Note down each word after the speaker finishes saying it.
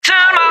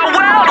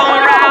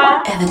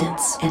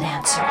evidence and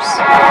answers.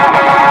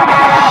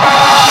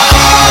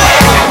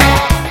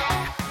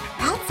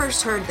 Pat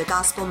first heard the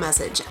gospel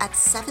message at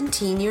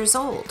 17 years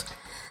old.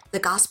 The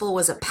gospel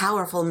was a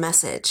powerful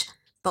message,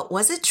 but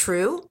was it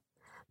true?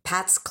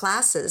 Pat's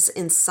classes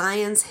in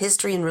science,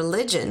 history, and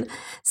religion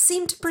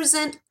seemed to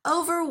present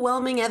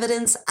overwhelming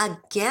evidence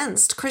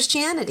against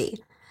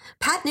Christianity.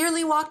 Pat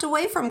nearly walked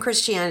away from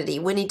Christianity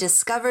when he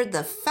discovered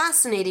the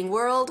fascinating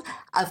world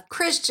of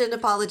Christian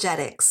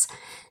apologetics.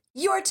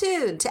 You're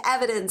tuned to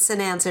Evidence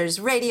and Answers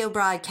radio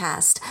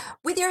broadcast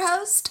with your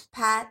host,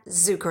 Pat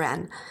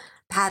Zukeran.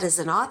 Pat is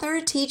an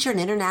author, teacher, and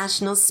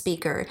international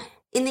speaker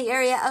in the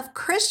area of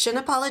Christian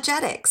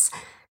apologetics,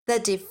 the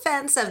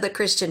defense of the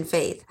Christian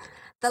faith.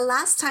 The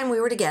last time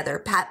we were together,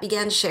 Pat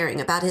began sharing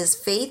about his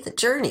faith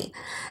journey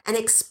and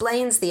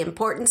explains the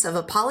importance of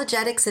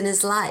apologetics in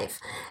his life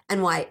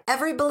and why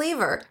every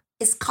believer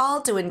is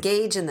called to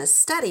engage in the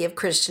study of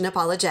Christian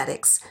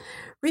apologetics.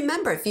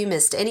 Remember, if you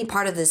missed any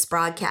part of this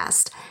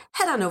broadcast,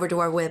 head on over to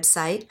our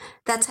website,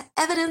 that's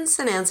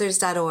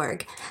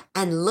evidenceandanswers.org,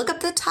 and look up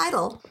the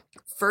title,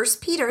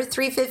 1 Peter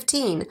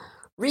 3:15,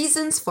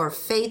 Reasons for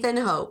Faith and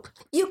Hope.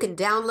 You can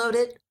download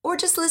it or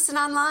just listen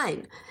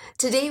online.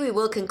 Today we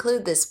will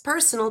conclude this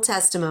personal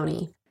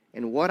testimony.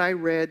 And what I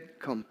read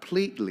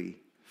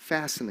completely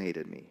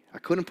fascinated me. I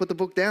couldn't put the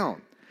book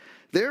down.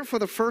 There, for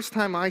the first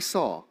time I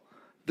saw,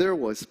 there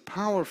was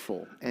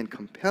powerful and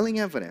compelling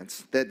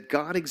evidence that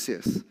God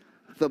exists.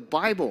 The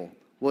Bible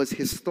was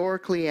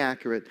historically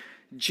accurate.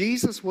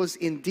 Jesus was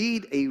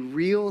indeed a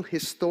real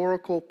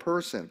historical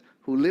person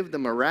who lived a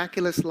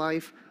miraculous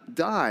life,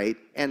 died,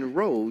 and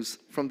rose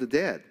from the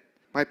dead.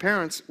 My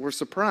parents were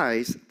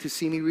surprised to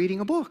see me reading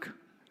a book.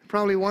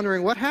 Probably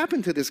wondering, what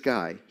happened to this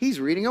guy? He's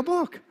reading a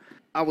book.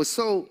 I was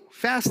so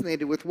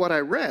fascinated with what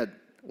I read.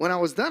 When I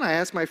was done, I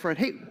asked my friend,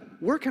 hey,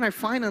 where can I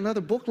find another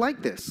book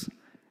like this?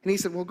 And he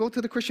said, well, go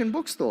to the Christian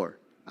bookstore.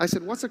 I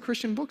said, what's a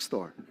Christian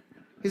bookstore?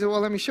 He said,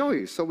 well, let me show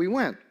you. So we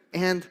went.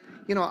 And,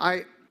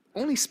 I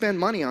only spend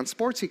money on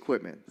sports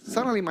equipment.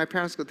 Suddenly my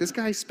parents go, this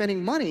guy's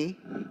spending money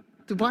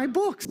to buy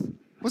books.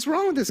 What's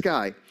wrong with this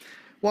guy?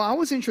 Well, I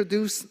was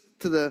introduced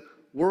to the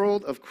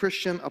world of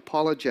Christian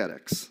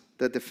apologetics,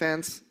 the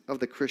defense of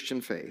the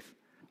Christian faith.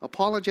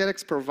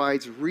 Apologetics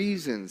provides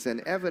reasons and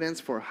evidence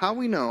for how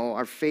we know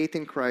our faith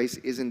in Christ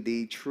is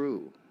indeed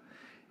true.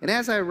 And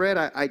as I read,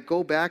 I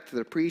go back to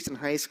the priest in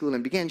high school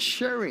and began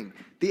sharing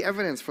the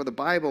evidence for the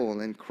Bible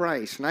and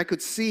Christ. And I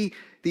could see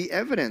the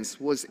evidence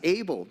was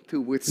able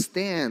to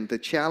withstand the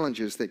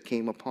challenges that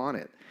came upon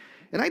it.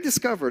 And I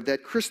discovered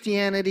that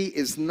Christianity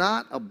is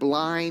not a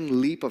blind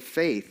leap of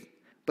faith,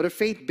 but a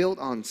faith built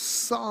on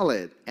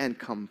solid and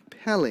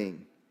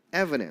compelling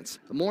evidence.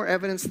 More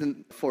evidence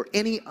than for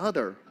any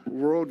other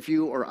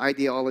worldview or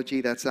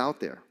ideology that's out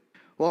there.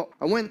 Well,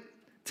 I went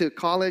to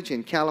college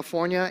in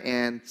California,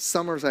 and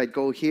summers I'd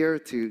go here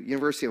to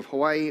University of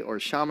Hawaii or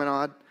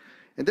Chaminade.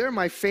 And there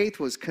my faith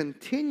was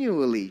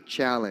continually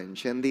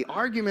challenged, and the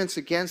arguments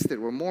against it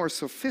were more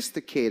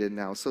sophisticated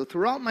now. So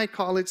throughout my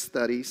college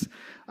studies,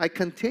 I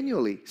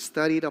continually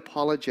studied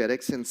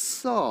apologetics and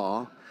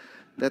saw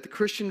that the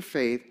Christian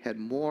faith had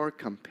more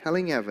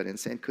compelling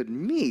evidence and could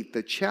meet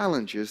the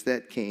challenges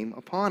that came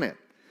upon it.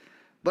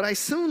 But I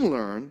soon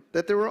learned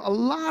that there were a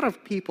lot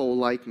of people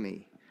like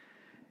me,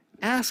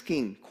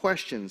 asking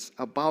questions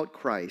about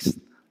Christ,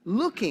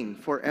 looking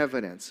for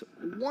evidence,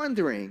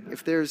 wondering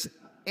if there's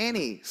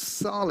any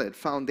solid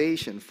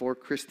foundation for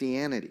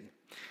Christianity.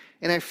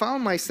 And I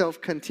found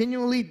myself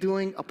continually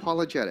doing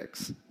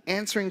apologetics,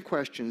 answering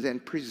questions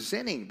and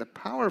presenting the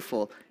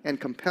powerful and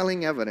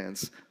compelling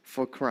evidence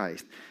for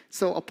Christ.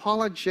 So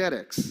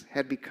apologetics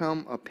had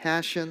become a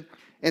passion.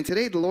 And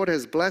today the Lord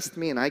has blessed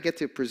me, and I get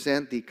to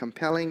present the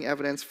compelling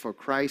evidence for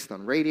Christ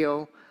on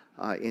radio,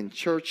 in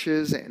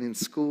churches, and in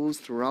schools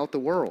throughout the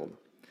world.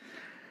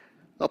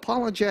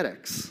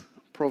 Apologetics,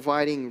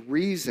 providing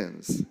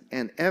reasons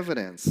and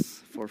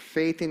evidence for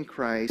faith in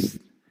Christ,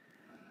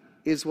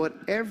 is what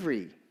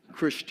every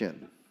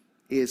Christian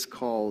is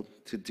called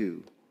to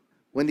do.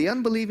 When the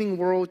unbelieving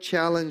world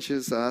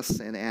challenges us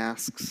and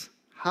asks,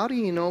 how do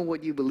you know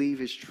what you believe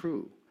is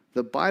true?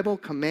 The Bible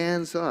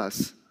commands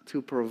us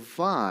to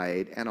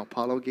provide an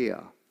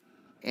apologia,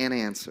 an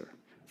answer.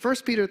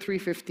 1 Peter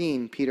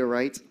 3:15, Peter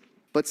writes,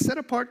 but set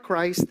apart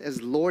Christ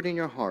as Lord in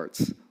your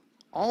hearts.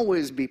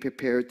 Always be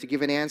prepared to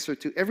give an answer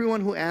to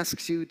everyone who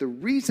asks you the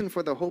reason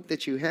for the hope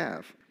that you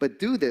have, but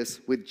do this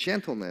with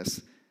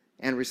gentleness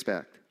and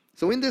respect.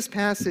 So in this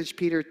passage,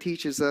 Peter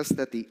teaches us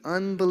that the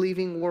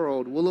unbelieving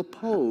world will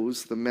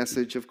oppose the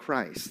message of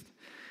Christ.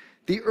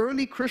 The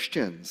early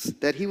Christians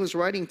that he was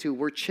writing to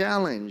were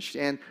challenged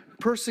and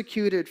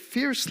persecuted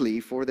fiercely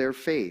for their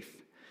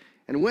faith.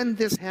 And when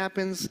this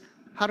happens,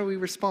 how do we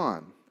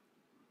respond?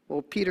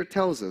 Well, Peter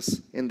tells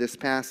us in this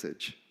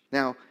passage.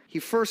 Now, he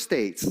first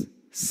states,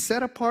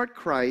 set apart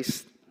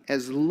Christ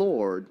as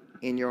Lord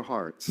in your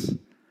hearts.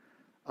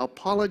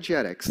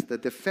 Apologetics, the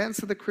defense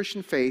of the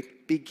Christian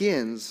faith,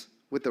 begins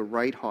with the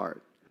right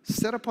heart.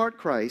 Set apart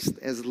Christ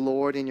as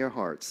Lord in your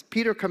hearts.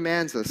 Peter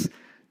commands us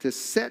to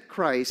set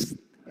Christ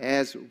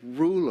as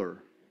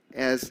ruler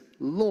as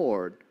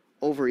Lord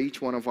over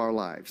each one of our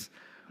lives.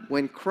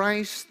 When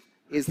Christ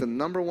is the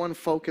number one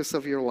focus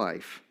of your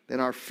life, then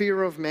our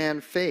fear of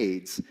man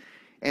fades,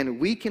 and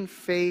we can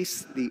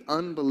face the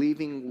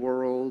unbelieving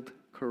world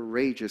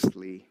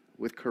courageously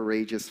with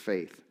courageous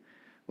faith.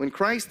 When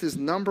Christ is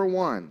number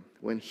one,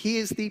 when He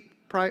is the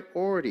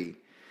priority,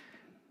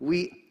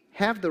 we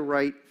have the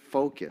right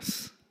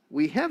focus.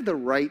 We have the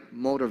right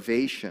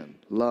motivation,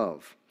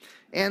 love,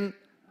 and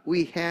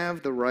we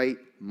have the right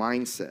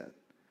mindset.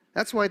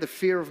 That's why the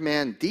fear of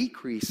man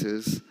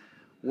decreases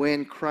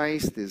when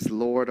Christ is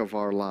Lord of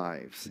our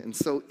lives. And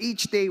so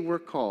each day we're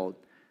called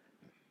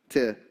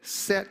to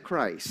set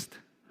Christ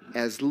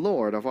as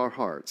Lord of our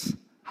hearts.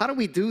 How do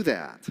we do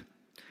that?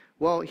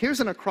 Well, here's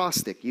an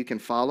acrostic you can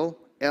follow.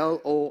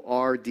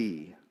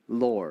 L-O-R-D,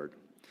 Lord.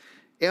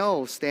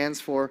 L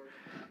stands for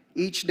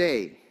each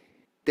day.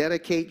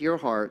 Dedicate your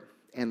heart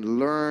and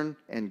learn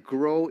and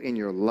grow in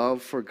your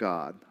love for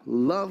God.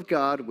 Love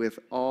God with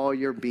all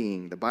your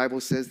being. The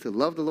Bible says to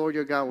love the Lord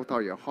your God with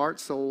all your heart,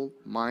 soul,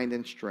 mind,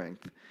 and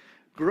strength.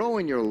 Grow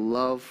in your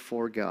love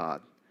for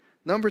God.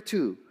 Number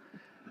 2,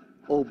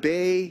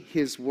 obey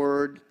His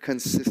word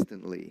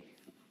consistently.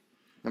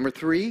 Number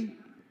 3,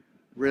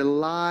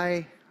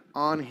 rely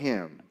on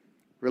Him.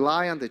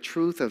 Rely on the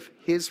truth of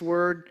His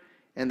word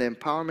and the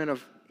empowerment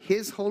of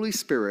His Holy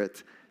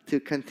Spirit to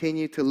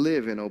continue to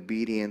live in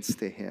obedience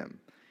to Him.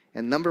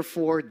 And number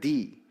 4,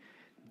 D,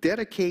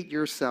 dedicate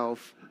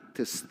yourself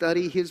to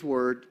study His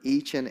word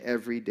each and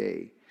every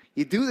day.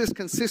 You do this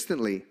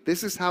consistently.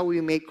 This is how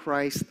we make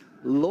Christ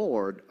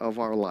Lord of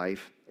our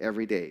life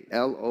every day.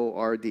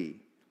 L-O-R-D.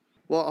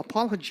 Well,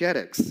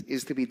 apologetics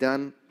is to be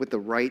done with the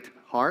right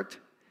heart.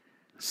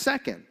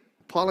 Second,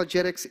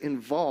 apologetics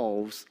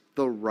involves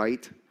the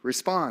right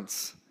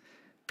response.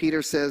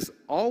 Peter says,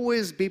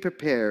 always be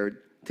prepared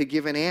to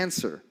give an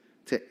answer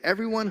to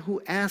everyone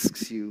who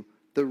asks you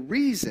the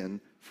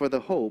reason for the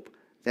hope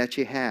that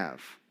you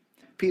have.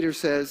 Peter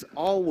says,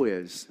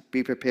 always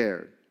be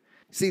prepared.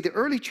 See, the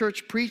early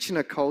church preached in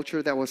a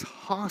culture that was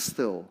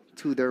hostile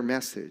to their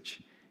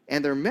message,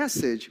 and their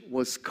message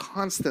was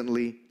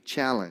constantly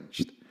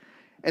challenged.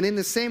 And in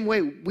the same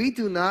way, we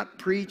do not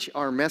preach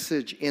our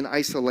message in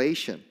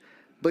isolation,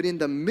 but in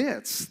the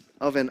midst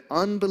of an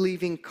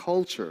unbelieving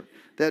culture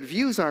that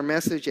views our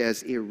message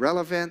as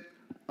irrelevant,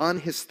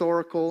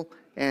 unhistorical,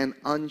 and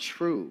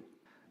untrue.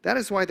 That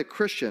is why the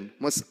Christian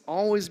must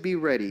always be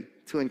ready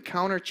to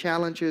encounter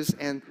challenges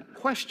and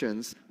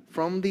questions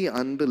from the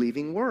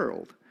unbelieving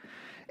world.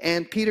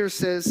 And Peter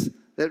says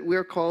that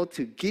we're called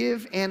to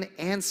give an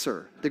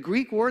answer. The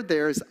Greek word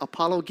there is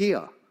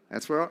apologia.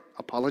 That's where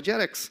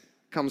apologetics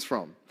comes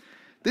from.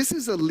 This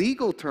is a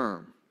legal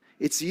term.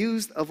 It's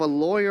used of a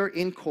lawyer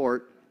in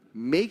court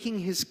making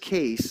his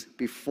case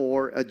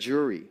before a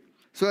jury.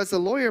 So as the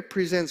lawyer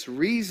presents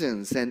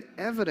reasons and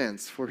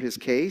evidence for his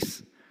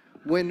case,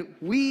 when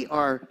we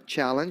are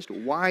challenged,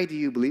 why do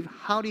you believe?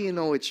 How do you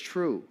know it's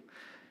true?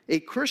 A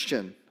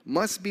Christian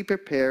must be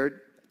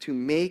prepared to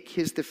make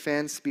his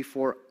defense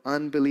before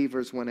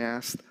unbelievers when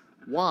asked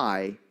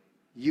why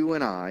you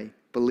and I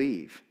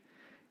believe.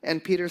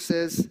 And Peter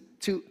says,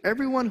 to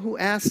everyone who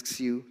asks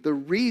you the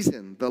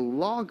reason, the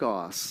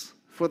logos,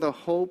 for the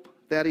hope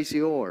that is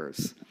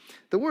yours.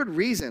 The word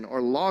reason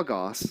or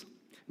logos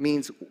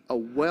means a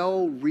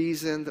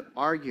well-reasoned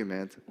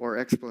argument or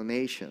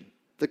explanation.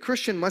 The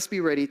Christian must be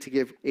ready to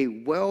give a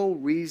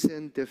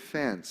well-reasoned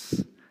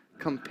defense,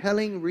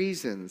 compelling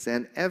reasons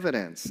and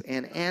evidence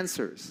and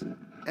answers.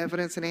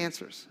 Evidence and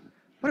answers.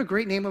 What a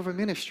great name of a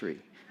ministry.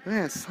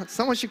 Man,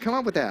 someone should come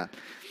up with that.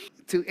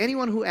 To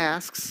anyone who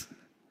asks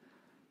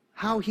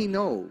how he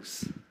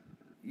knows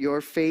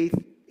your faith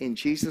in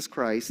Jesus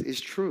Christ is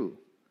true.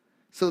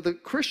 So the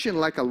Christian,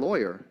 like a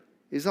lawyer,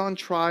 is on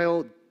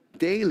trial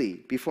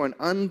daily before an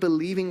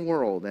unbelieving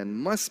world and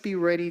must be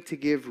ready to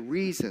give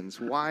reasons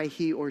why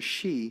he or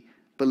she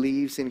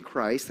believes in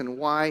Christ and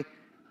why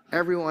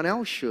everyone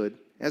else should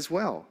as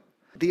well.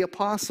 The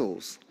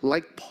apostles,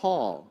 like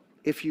Paul,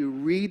 if you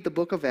read the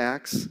book of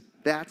Acts,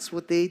 that's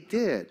what they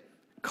did.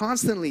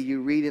 Constantly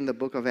you read in the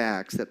book of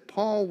Acts that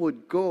Paul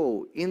would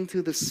go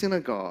into the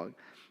synagogue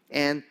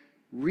and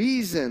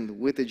reason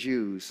with the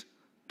Jews,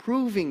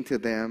 proving to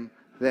them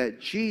that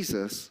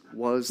Jesus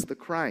was the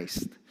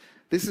Christ.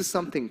 This is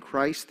something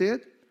Christ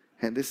did,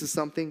 and this is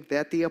something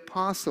that the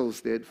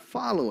apostles did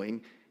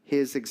following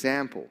his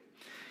example.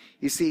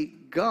 You see,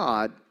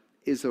 God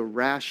is a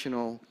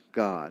rational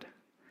God.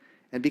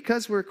 And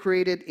because we're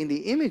created in the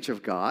image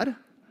of God,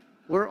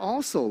 we're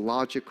also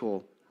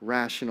logical,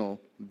 rational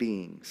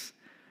beings.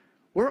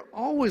 We're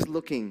always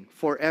looking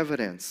for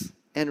evidence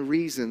and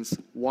reasons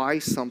why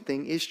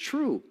something is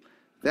true.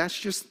 That's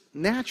just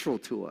natural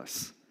to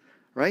us,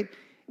 right?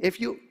 If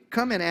you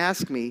come and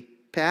ask me,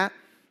 Pat,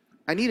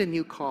 I need a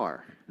new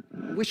car.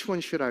 Which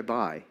one should I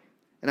buy?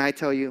 And I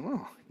tell you,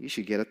 oh, you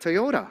should get a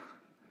Toyota.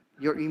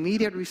 Your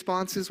immediate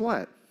response is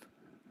what?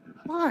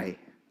 Why?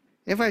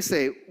 If I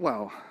say,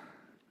 well,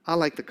 I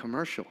like the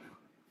commercial.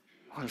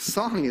 Oh, the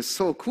song is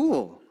so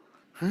cool.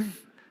 Huh?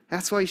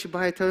 That's why you should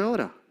buy a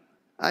Toyota.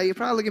 You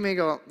probably look at me and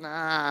go,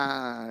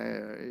 nah,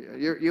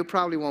 you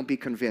probably won't be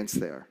convinced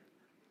there.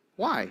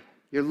 Why?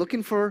 You're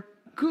looking for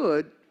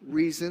good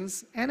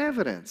reasons and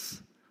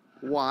evidence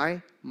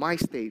why my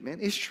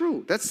statement is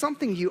true. That's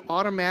something you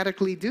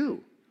automatically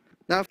do.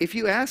 Now, if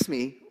you ask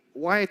me,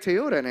 why a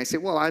Toyota? And I say,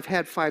 well, I've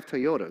had 5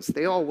 Toyotas.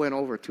 They all went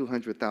over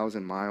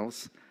 200,000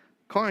 miles.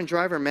 Car and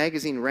Driver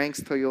magazine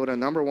ranks Toyota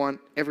 #1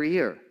 every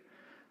year.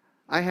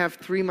 I have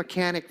 3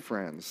 mechanic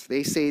friends.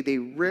 They say they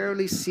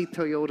rarely see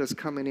Toyotas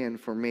coming in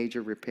for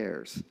major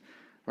repairs,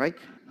 right?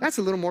 That's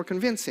a little more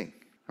convincing,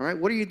 all right?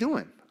 What are you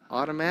doing?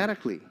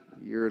 Automatically,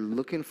 you're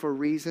looking for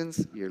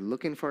reasons, you're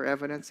looking for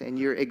evidence, and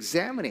you're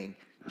examining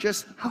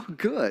just how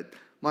good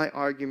my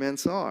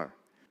arguments are.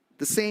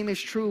 The same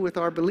is true with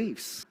our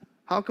beliefs.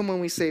 How come when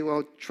we say,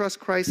 well, trust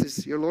Christ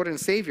as your Lord and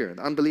Savior,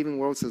 the unbelieving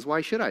world says,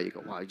 why should I? You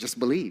go, well, I just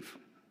believe.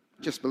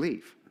 Just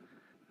believe.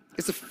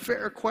 It's a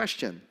fair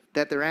question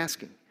that they're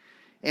asking.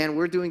 And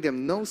we're doing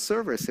them no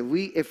service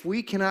if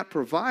we cannot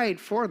provide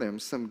for them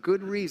some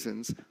good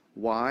reasons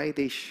why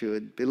they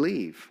should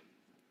believe.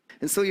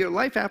 And so your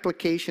life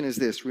application is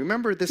this.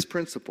 Remember this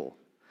principle.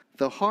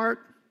 The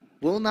heart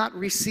will not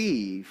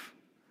receive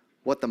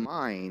what the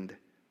mind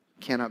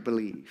cannot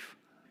believe.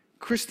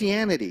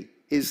 Christianity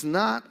is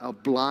not a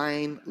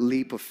blind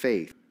leap of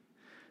faith.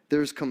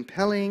 There's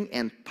compelling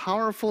and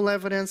powerful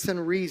evidence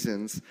and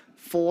reasons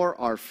for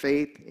our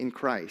faith in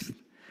Christ.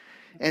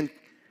 And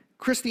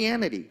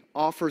Christianity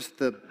offers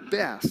the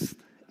best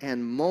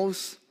and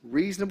most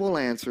reasonable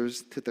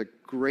answers to the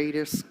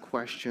greatest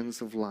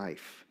questions of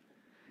life.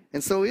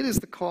 And so it is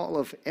the call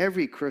of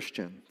every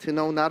Christian to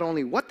know not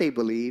only what they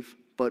believe,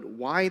 but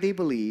why they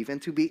believe,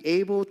 and to be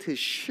able to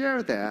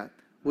share that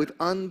with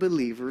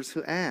unbelievers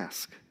who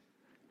ask.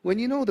 When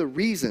you know the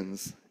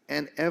reasons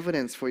and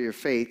evidence for your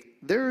faith,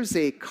 there is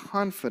a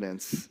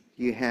confidence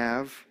you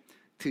have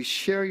to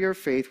share your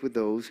faith with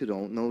those who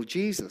don't know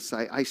Jesus.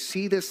 I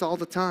see this all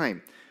the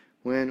time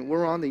when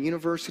we're on the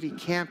university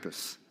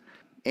campus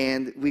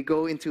and we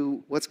go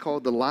into what's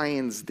called the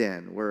lion's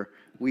den, where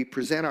we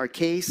present our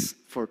case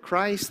for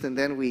Christ and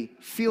then we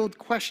field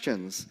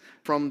questions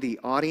from the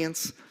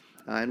audience,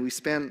 and we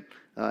spend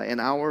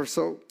an hour or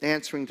so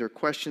answering their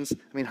questions.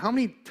 I mean, how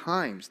many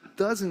times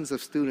dozens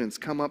of students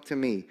come up to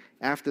me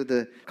after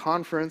the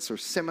conference or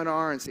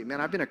seminar and say,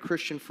 man, I've been a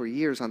Christian for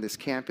years on this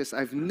campus.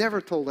 I've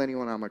never told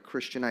anyone I'm a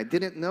Christian. I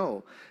didn't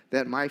know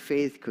that my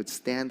faith could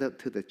stand up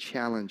to the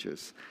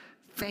challenges.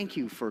 Thank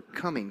you for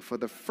coming. For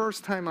the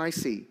first time I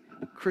see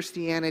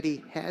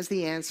Christianity has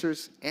the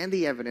answers and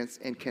the evidence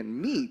and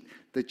can meet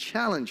the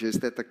challenges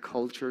that the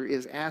culture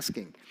is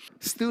asking.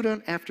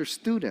 Student after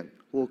student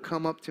will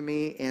come up to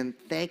me and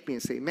thank me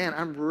and say, man,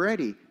 I'm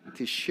ready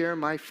to share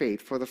my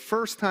faith. For the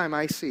first time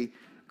I see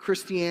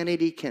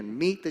Christianity can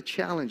meet the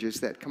challenges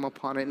that come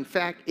upon it. In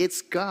fact,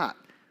 it's got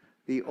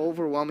the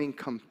overwhelming,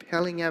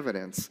 compelling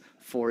evidence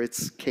for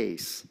its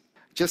case.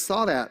 Just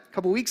saw that a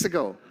couple weeks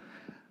ago.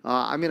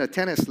 I'm in a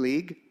tennis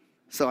league,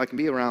 so I can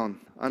be around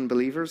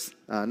unbelievers.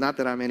 Not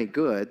that I'm any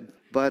good,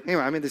 but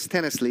anyway, I'm in this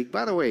tennis league.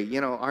 By the way,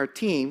 you know, our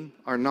team,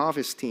 our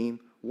novice team,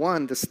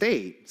 won the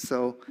state.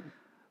 So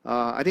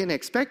I didn't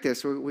expect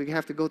this. We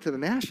have to go to the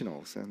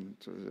nationals and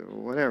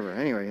whatever.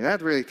 Anyway,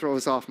 that really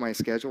throws off my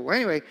schedule. Well,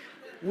 anyway,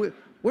 we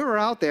were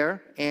out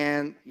there,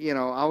 and, you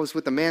know, I was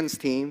with the men's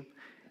team,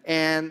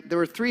 and there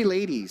were 3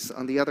 ladies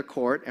on the other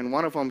court, and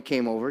one of them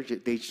came over.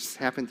 They just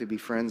happened to be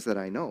friends that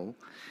I know.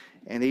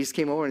 And they just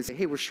came over and said,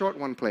 hey, we're short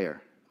one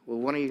player. Well,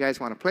 one of you guys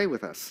want to play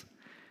with us?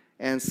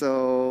 And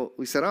so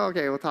we said, oh,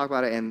 okay, we'll talk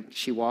about it. And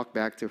she walked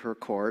back to her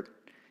court.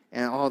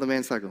 And all the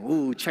men started going,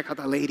 ooh, check out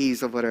the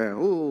ladies over there.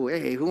 Ooh,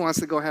 hey, who wants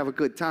to go have a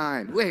good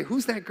time? Wait,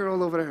 who's that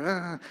girl over there?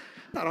 I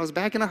thought I was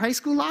back in a high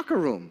school locker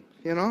room,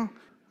 you know?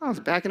 I was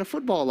back in a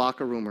football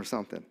locker room or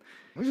something.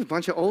 It was just a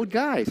bunch of old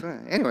guys.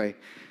 Anyway,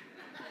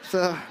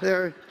 so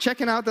they're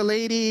checking out the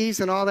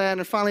ladies and all that.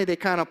 And finally they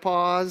kind of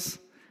pause.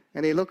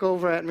 And they look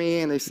over at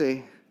me and they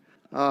say,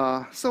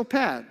 so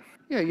Pat,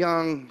 you're a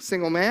young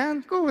single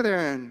man. Go over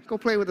there and go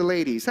play with the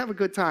ladies. Have a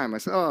good time. I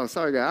said, oh,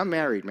 sorry, guy, I'm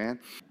married, man.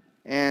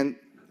 And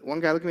one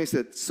guy looked at me and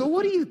said, so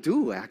what do you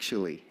do,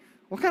 actually?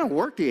 What kind of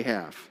work do you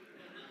have?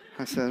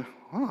 I said,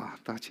 oh, I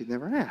thought you'd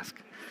never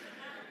ask.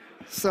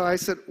 So I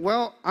said,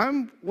 well,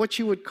 I'm what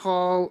you would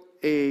call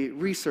a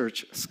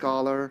research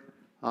scholar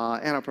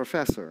and a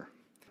professor.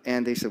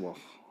 And they said, well,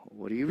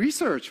 what do you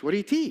research? What do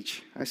you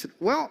teach? I said,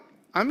 well,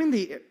 I'm in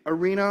the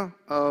arena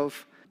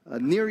of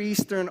Near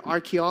Eastern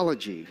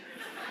archaeology.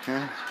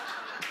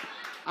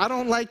 I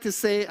don't like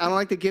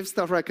to give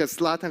stuff right, because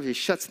a lot of times it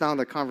shuts down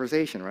the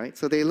conversation, right?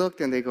 So they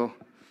looked and they go,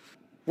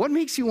 what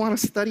makes you want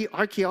to study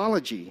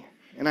archaeology?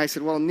 And I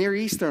said, well, Near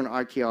Eastern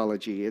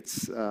archaeology.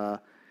 It's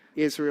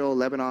Israel,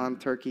 Lebanon,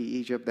 Turkey,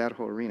 Egypt, that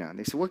whole arena. And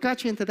they said, what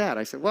got you into that?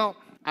 I said, well,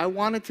 I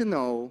wanted to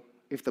know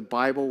if the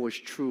Bible was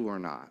true or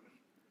not.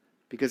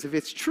 Because if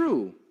it's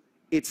true,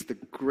 it's the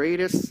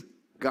greatest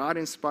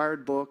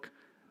God-inspired book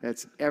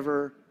that's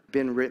ever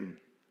been written.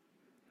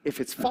 If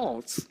it's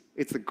false,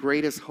 it's the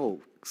greatest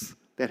hoax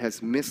that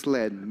has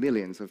misled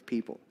millions of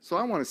people. So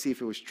I want to see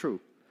if it was true.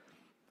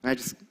 And I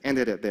just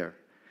ended it there.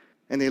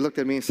 And they looked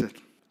at me and said,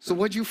 so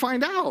what'd you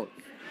find out?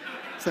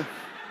 I said,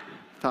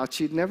 thought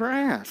you'd never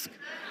ask.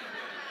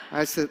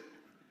 I said,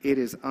 it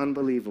is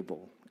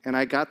unbelievable. And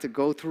I got to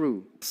go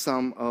through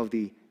some of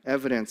the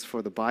evidence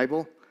for the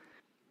Bible.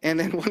 And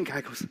then one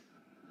guy goes,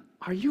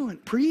 are you a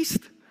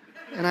priest?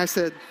 And I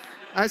said,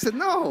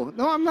 no,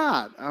 I'm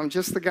not. I'm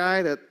just the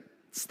guy that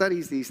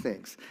studies these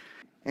things.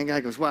 And the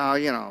guy goes,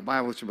 well,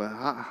 Bible, but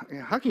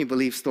how can you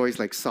believe stories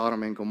like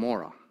Sodom and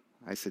Gomorrah?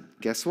 I said,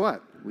 guess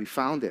what? We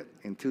found it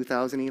in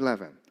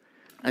 2011.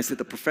 I said,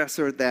 the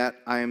professor that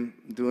I'm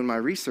doing my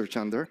research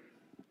under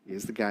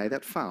is the guy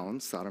that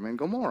found Sodom and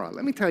Gomorrah.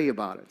 Let me tell you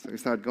about it. So we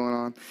started going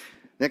on.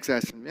 Next guy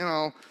said,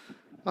 I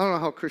don't know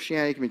how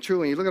Christianity can be true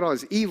when you look at all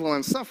this evil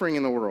and suffering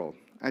in the world.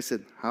 I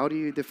said, how do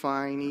you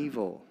define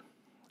evil?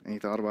 And he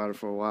thought about it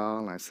for a while,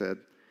 and I said,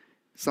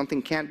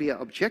 something can't be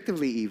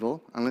objectively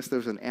evil unless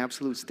there's an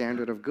absolute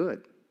standard of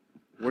good.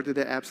 Where did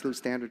that absolute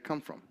standard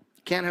come from?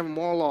 You can't have a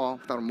moral law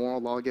without a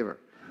moral lawgiver.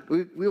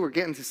 We were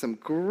getting to some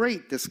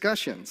great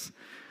discussions,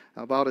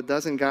 about a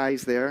dozen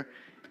guys there.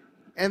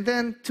 And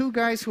then two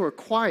guys who were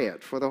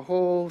quiet for the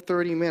whole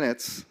 30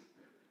 minutes.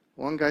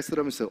 One guy stood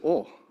up and said,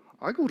 oh,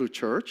 I go to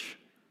church.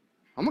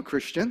 I'm a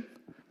Christian.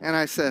 And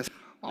I said,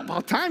 well,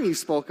 about time you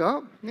spoke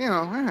up.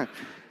 And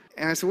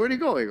I said, where do you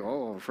go? He goes,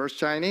 oh, First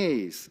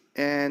Chinese.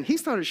 And he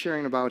started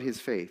sharing about his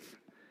faith.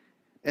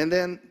 And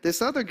then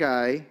this other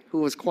guy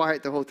who was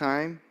quiet the whole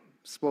time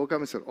spoke up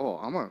and said, oh,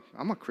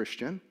 I'm a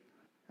Christian.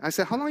 I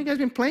said, how long have you guys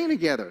been playing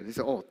together? He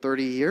said, oh,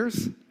 30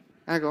 years.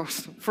 And I go,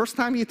 first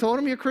time you told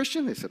him you're a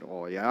Christian? They said,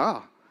 oh,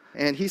 yeah.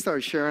 And he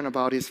started sharing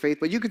about his faith.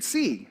 But you could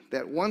see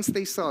that once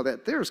they saw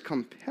that there's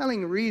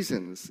compelling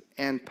reasons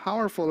and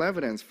powerful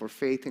evidence for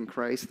faith in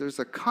Christ, there's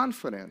a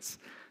confidence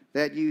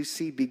that you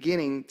see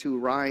beginning to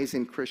rise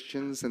in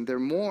Christians, and they're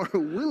more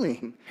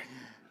willing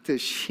to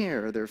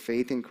share their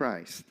faith in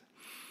Christ.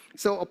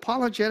 So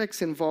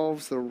apologetics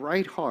involves the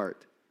right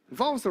heart,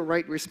 involves the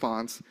right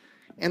response,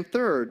 and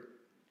third,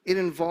 it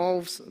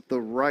involves the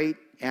right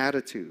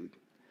attitude.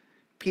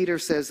 Peter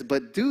says,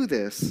 but do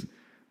this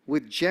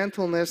with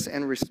gentleness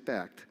and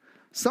respect.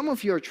 Some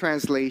of your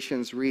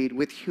translations read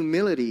with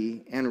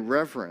humility and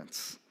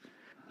reverence.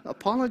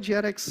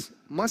 Apologetics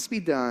must be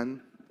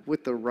done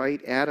with the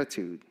right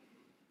attitude.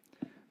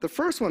 The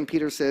first one,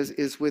 Peter says,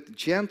 is with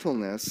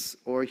gentleness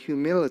or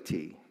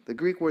humility. The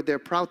Greek word there,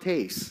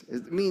 prautes,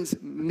 it means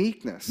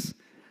meekness,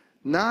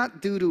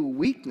 not due to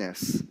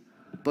weakness,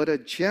 but a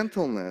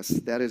gentleness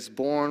that is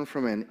born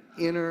from an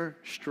inner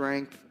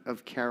strength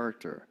of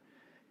character.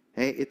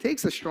 Hey, it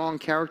takes a strong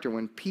character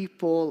when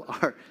people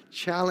are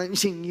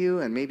challenging you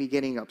and maybe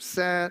getting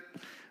upset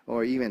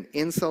or even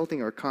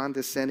insulting or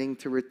condescending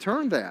to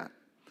return that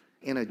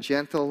in a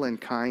gentle and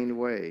kind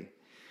way.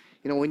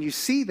 When you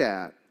see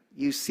that,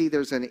 you see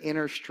there's an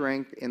inner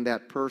strength in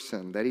that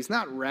person, that he's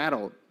not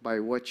rattled by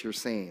what you're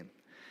saying.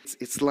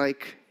 It's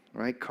like,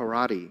 right,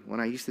 karate, when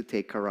I used to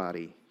take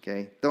karate,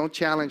 okay? Don't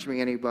challenge me,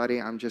 anybody.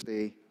 I'm just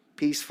a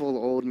peaceful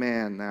old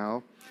man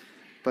now.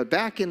 But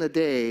back in the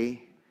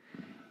day,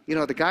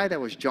 the guy that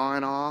was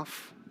jawing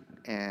off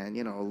and,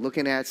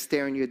 looking at,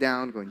 staring you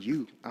down,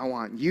 going, I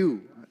want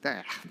you.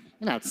 You're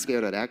not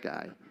scared of that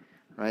guy,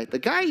 right? The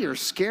guy you're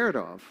scared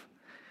of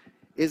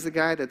is the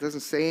guy that doesn't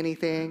say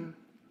anything,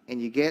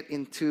 and you get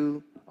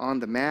into on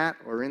the mat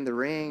or in the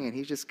ring, and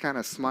he's just kind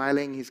of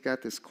smiling. He's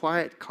got this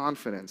quiet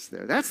confidence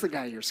there. That's the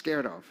guy you're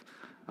scared of,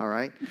 all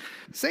right?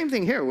 Same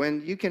thing here.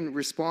 When you can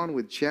respond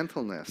with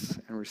gentleness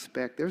and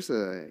respect, there's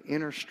an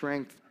inner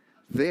strength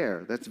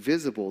there that's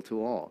visible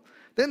to all.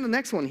 Then the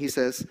next one, he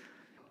says,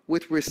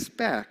 with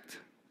respect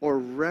or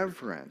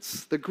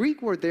reverence. The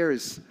Greek word there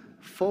is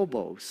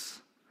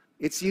phobos.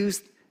 It's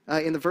used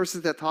in the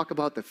verses that talk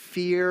about the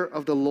fear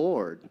of the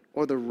Lord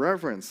or the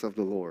reverence of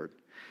the Lord.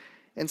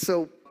 And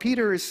so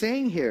Peter is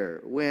saying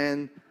here,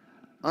 when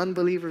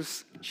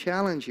unbelievers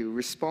challenge you,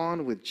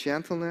 respond with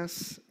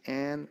gentleness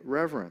and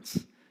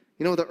reverence.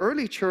 The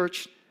early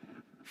church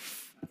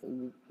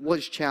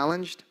was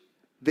challenged.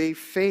 They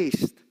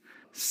faced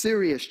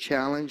serious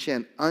challenge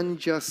and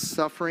unjust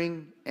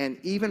suffering and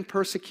even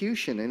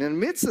persecution. And in the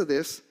midst of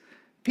this,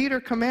 Peter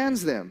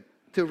commands them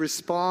to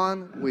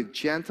respond with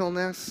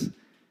gentleness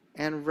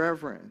and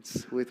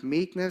reverence, with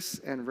meekness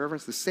and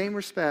reverence, the same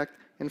respect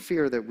and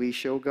fear that we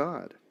show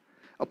God.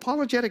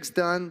 Apologetics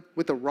done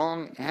with the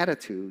wrong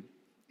attitude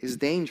is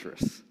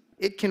dangerous.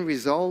 It can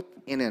result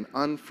in an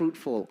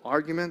unfruitful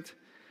argument.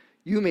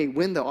 You may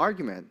win the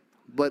argument,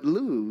 but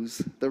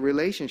lose the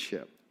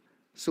relationship.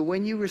 So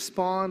when you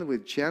respond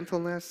with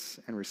gentleness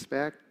and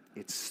respect,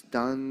 it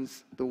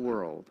stuns the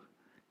world.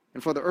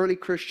 And for the early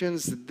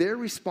Christians, their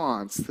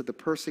response to the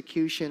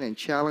persecution and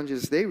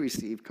challenges they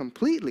received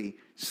completely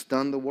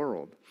stunned the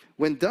world.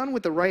 When done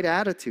with the right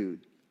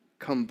attitude,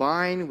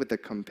 combined with the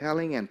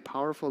compelling and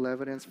powerful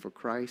evidence for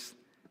Christ,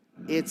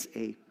 it's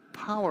a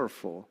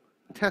powerful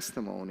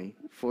testimony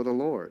for the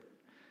Lord.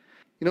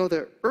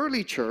 The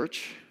early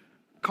church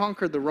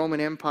conquered the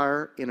Roman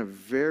Empire in a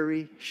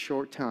very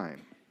short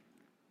time.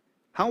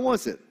 How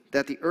was it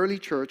that the early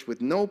church,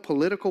 with no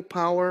political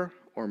power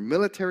or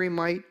military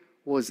might,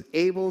 was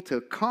able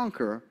to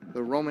conquer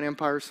the Roman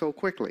Empire so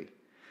quickly?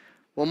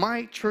 Well,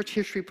 my church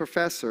history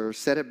professor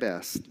said it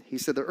best. He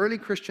said the early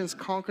Christians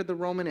conquered the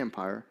Roman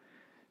Empire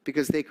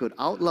because they could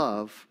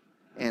outlove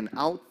and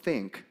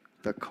outthink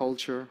the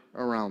culture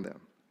around them.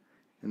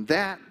 And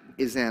that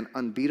is an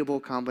unbeatable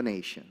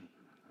combination,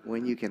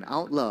 when you can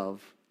outlove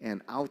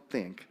and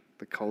outthink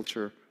the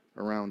culture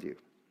around you.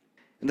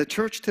 And the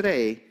church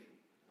today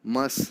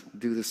must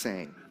do the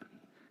same.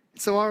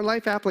 So our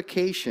life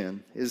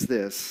application is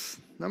this.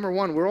 Number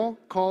one, we're all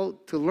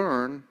called to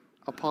learn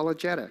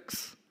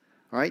apologetics.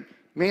 All right?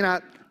 You may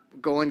not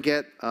go and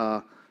get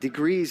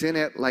degrees in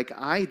it like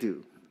I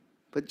do,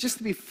 but just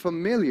to be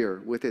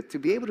familiar with it, to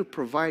be able to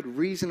provide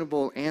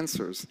reasonable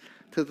answers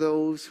to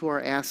those who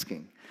are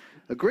asking.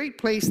 A great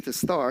place to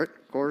start,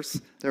 of course,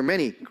 there are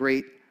many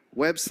great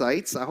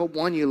websites. I hope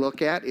one you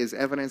look at is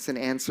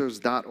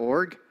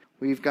evidenceandanswers.org.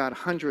 We've got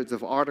hundreds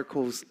of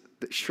articles,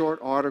 short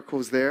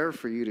articles there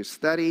for you to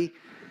study.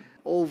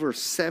 Over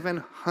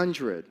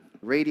 700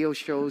 radio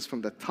shows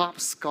from the top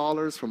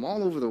scholars from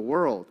all over the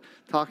world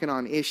talking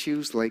on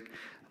issues like,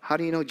 how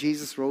do you know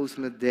Jesus rose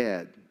from the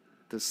dead?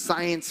 Does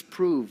science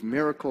prove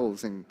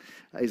miracles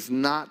is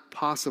not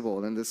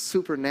possible and the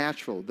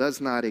supernatural does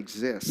not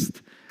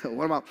exist?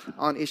 What about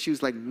on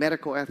issues like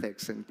medical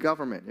ethics and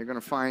government? You're going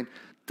to find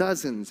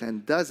dozens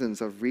and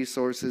dozens of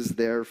resources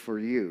there for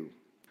you.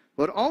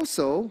 But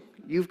also,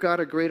 you've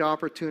got a great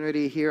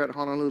opportunity here at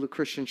Honolulu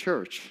Christian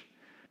Church.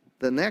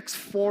 The next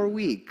 4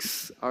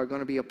 weeks are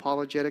going to be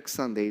Apologetic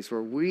Sundays,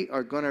 where we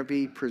are going to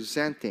be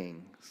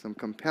presenting some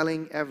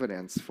compelling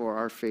evidence for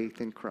our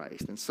faith in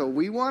Christ. And so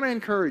we want to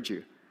encourage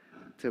you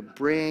to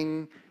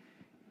bring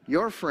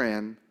your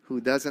friend who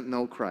doesn't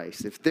know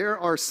Christ. If there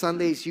are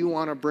Sundays you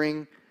want to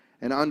bring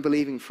an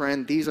unbelieving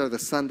friend, these are the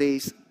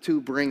Sundays to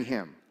bring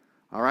him.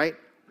 All right?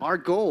 Our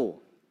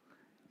goal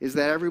is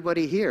that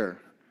everybody here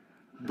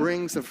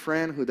brings a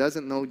friend who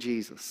doesn't know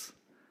Jesus.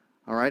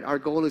 All right? Our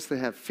goal is to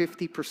have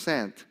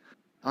 50%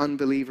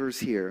 unbelievers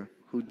here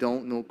who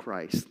don't know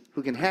Christ,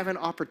 who can have an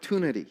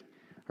opportunity,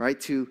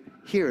 right, to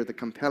hear the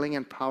compelling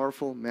and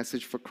powerful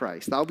message for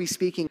Christ. I'll be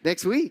speaking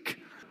next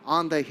week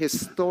on the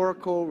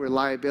historical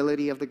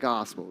reliability of the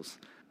Gospels.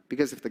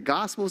 Because if the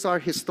Gospels are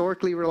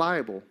historically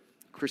reliable,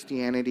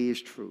 Christianity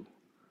is true.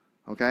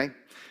 Okay?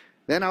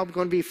 Then I'm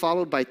going to be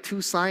followed by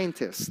two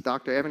scientists.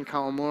 Dr. Evan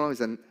Kawamura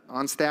is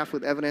on staff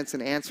with Evidence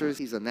and Answers.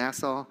 He's a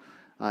NASA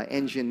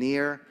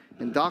engineer.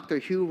 And Dr.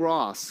 Hugh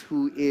Ross,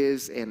 who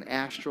is an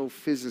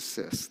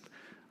astrophysicist.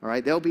 All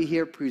right? They'll be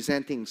here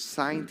presenting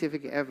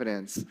scientific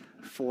evidence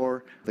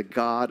for the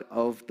God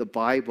of the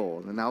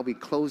Bible. And I'll be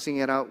closing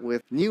it out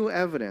with new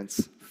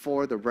evidence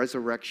for the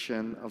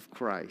resurrection of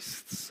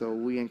Christ. So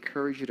we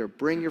encourage you to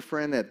bring your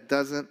friend that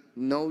doesn't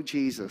know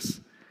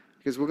Jesus,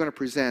 because we're going to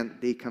present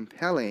the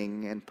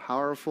compelling and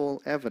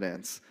powerful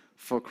evidence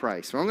for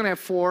Christ. So I'm going to have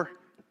 4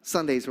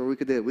 Sundays where we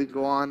could do it. We could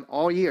go on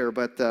all year,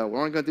 but we're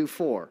only going to do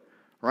 4.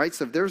 All right?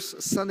 So if there's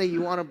a Sunday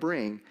you want to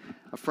bring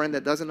a friend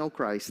that doesn't know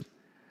Christ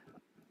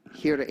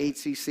here to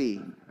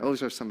HCC,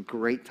 those are some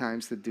great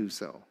times to do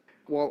so.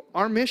 Well,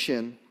 our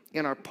mission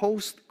in our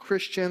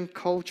post-Christian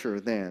culture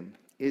then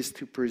is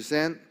to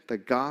present the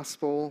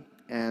gospel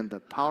and the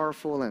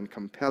powerful and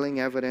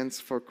compelling evidence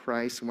for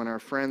Christ when our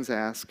friends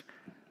ask,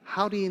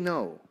 how do you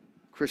know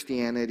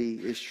Christianity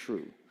is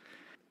true?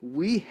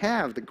 We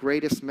have the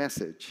greatest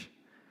message,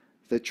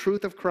 the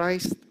truth of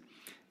Christ,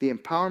 the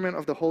empowerment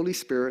of the Holy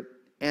Spirit,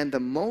 and the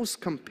most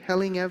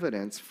compelling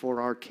evidence for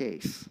our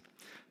case.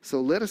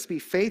 So let us be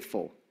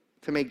faithful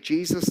to make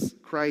Jesus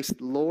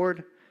Christ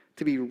Lord,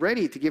 to be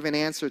ready to give an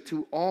answer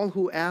to all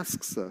who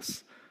asks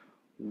us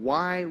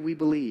why we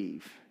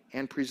believe,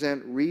 and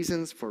present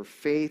reasons for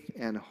faith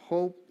and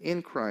hope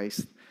in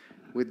Christ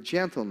with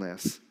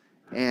gentleness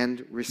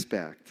and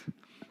respect.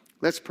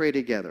 Let's pray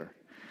together.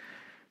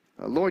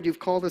 Lord, you've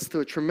called us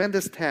to a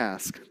tremendous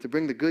task to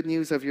bring the good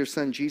news of your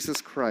Son, Jesus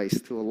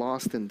Christ, to a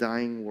lost and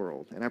dying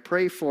world. And I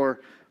pray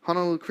for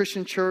Honolulu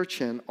Christian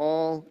Church and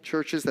all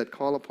churches that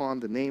call upon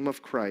the name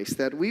of Christ,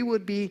 that we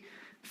would be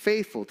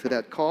faithful to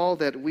that call,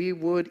 that we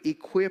would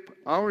equip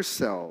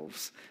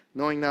ourselves,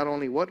 knowing not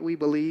only what we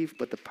believe,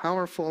 but the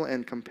powerful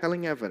and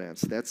compelling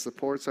evidence that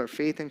supports our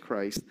faith in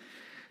Christ,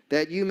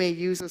 that you may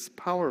use us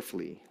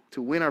powerfully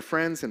to win our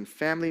friends and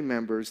family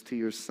members to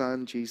your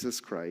Son,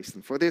 Jesus Christ.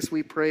 And for this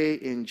we pray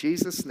in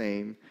Jesus'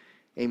 name,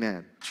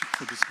 amen.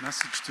 For this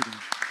message today.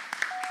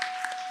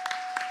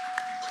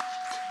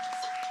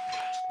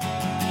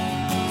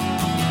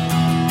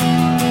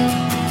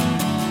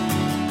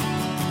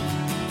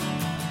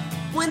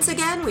 Once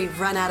again, we've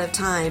run out of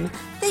time.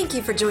 Thank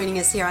you for joining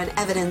us here on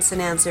Evidence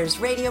and Answers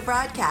radio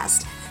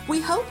broadcast.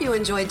 We hope you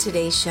enjoyed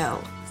today's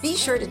show. Be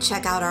sure to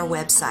check out our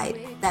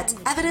website. That's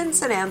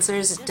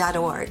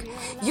evidenceandanswers.org.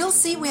 You'll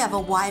see we have a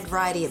wide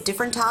variety of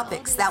different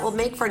topics that will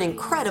make for an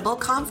incredible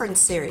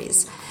conference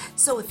series.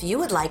 So if you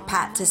would like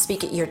Pat to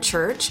speak at your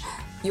church,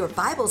 your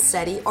Bible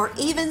study, or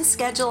even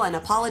schedule an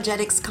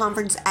apologetics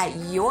conference at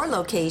your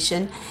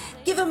location,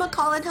 give him a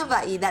call in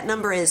Hawaii. That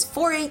number is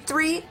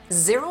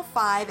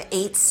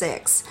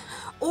 483-0586.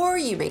 or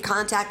you may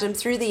contact him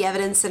through the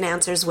Evidence and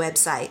Answers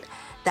website.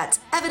 That's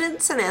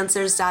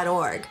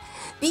evidenceandanswers.org.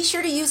 Be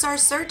sure to use our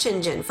search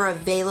engine for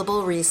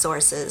available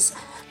resources.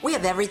 We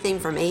have everything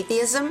from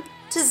atheism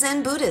to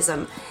Zen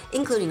Buddhism,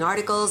 including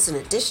articles and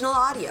additional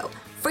audio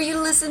for you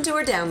to listen to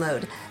or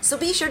download. So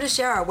be sure to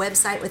share our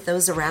website with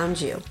those around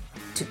you.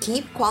 To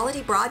keep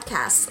quality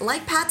broadcasts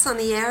like Pat's on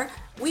the air,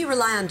 we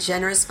rely on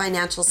generous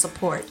financial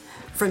support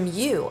from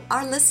you,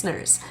 our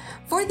listeners.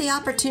 For the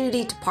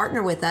opportunity to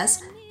partner with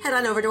us, head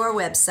on over to our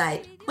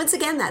website. Once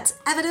again, that's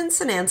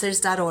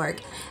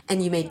evidenceandanswers.org,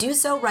 and you may do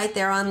so right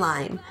there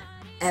online.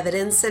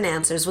 Evidence and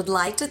Answers would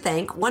like to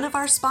thank one of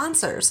our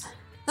sponsors,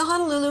 the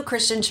Honolulu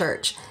Christian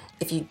Church.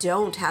 If you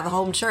don't have a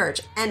home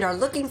church and are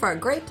looking for a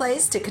great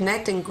place to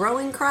connect and grow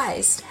in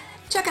Christ,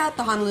 check out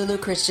the Honolulu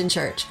Christian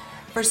Church.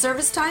 For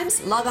service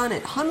times, log on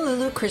at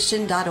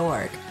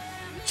honoluluchristian.org.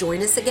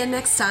 Join us again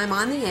next time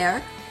on the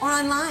air or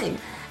online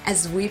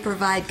as we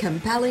provide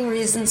compelling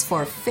reasons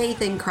for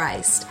faith in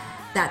Christ.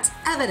 That's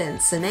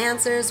Evidence and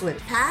Answers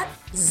with Pat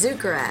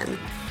Zukeran.